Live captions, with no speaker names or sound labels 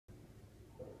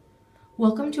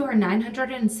Welcome to our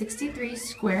 963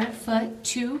 square foot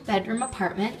 2-bedroom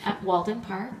apartment at Walden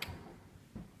Park.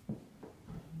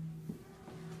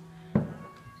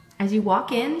 As you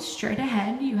walk in, straight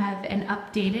ahead, you have an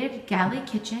updated galley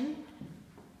kitchen,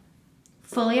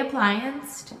 fully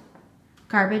applianced,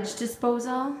 garbage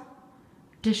disposal,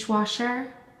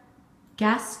 dishwasher,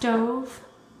 gas stove,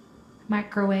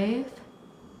 microwave,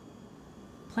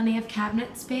 plenty of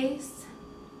cabinet space,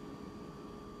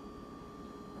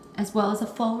 as well as a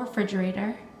full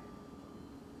refrigerator.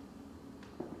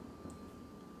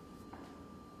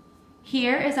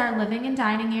 Here is our living and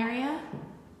dining area.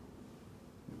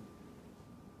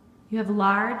 You have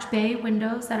large bay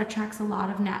windows that attracts a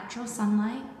lot of natural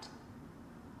sunlight.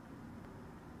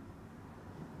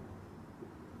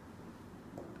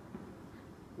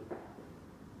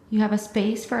 You have a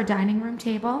space for a dining room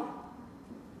table.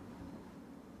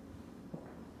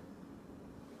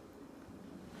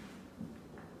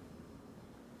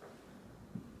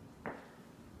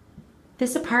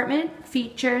 This apartment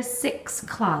features 6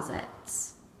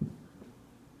 closets.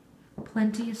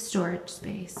 Plenty of storage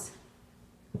space.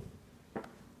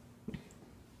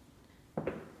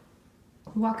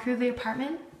 Walk through the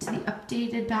apartment to the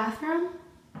updated bathroom,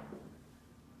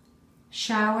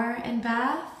 shower and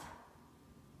bath,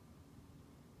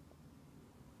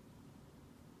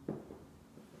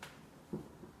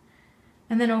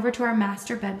 and then over to our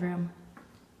master bedroom.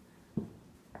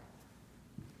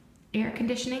 Air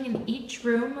conditioning in each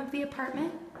room of the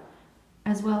apartment,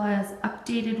 as well as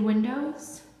updated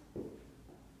windows.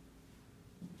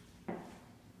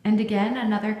 And again,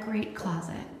 another great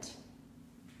closet.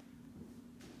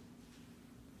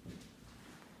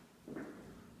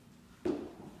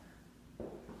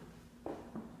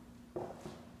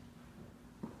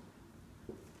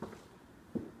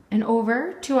 And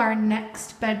over to our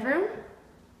next bedroom.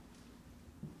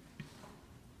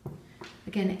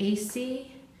 Again, AC.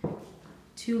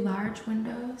 2 large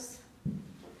windows,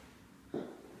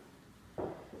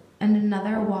 and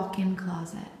another walk-in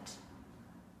closet.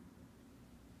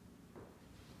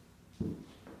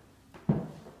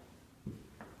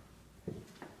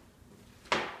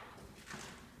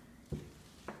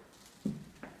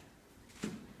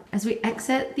 As we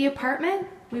exit the apartment,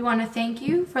 we want to thank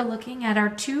you for looking at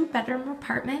our 2-bedroom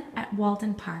apartment at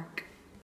Walden Park.